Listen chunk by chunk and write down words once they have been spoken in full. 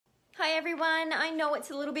Hi everyone, I know it's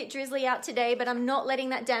a little bit drizzly out today, but I'm not letting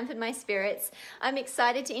that dampen my spirits. I'm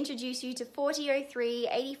excited to introduce you to 4003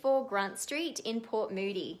 84 Grant Street in Port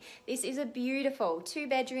Moody. This is a beautiful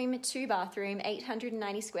 2-bedroom, 2-bathroom,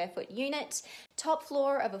 890 square foot unit, top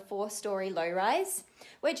floor of a 4-story low-rise.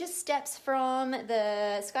 We're just steps from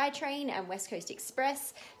the SkyTrain and West Coast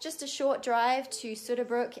Express, just a short drive to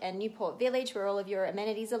Sudabrook and Newport Village where all of your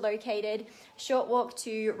amenities are located, short walk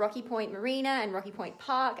to Rocky Point Marina and Rocky Point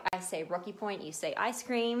Park. I say Rocky Point, you say ice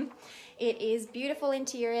cream. It is beautiful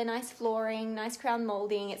interior, nice flooring, nice crown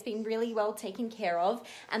molding. It's been really well taken care of.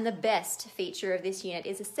 And the best feature of this unit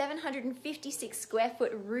is a 756 square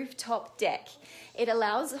foot rooftop deck. It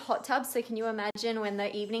allows a hot tub, so can you imagine when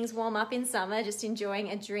the evenings warm up in summer, just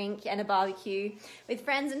enjoying a drink and a barbecue with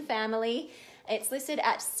friends and family. It's listed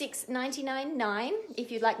at $699.9.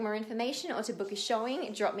 If you'd like more information or to book a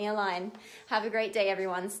showing, drop me a line. Have a great day,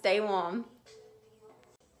 everyone. Stay warm.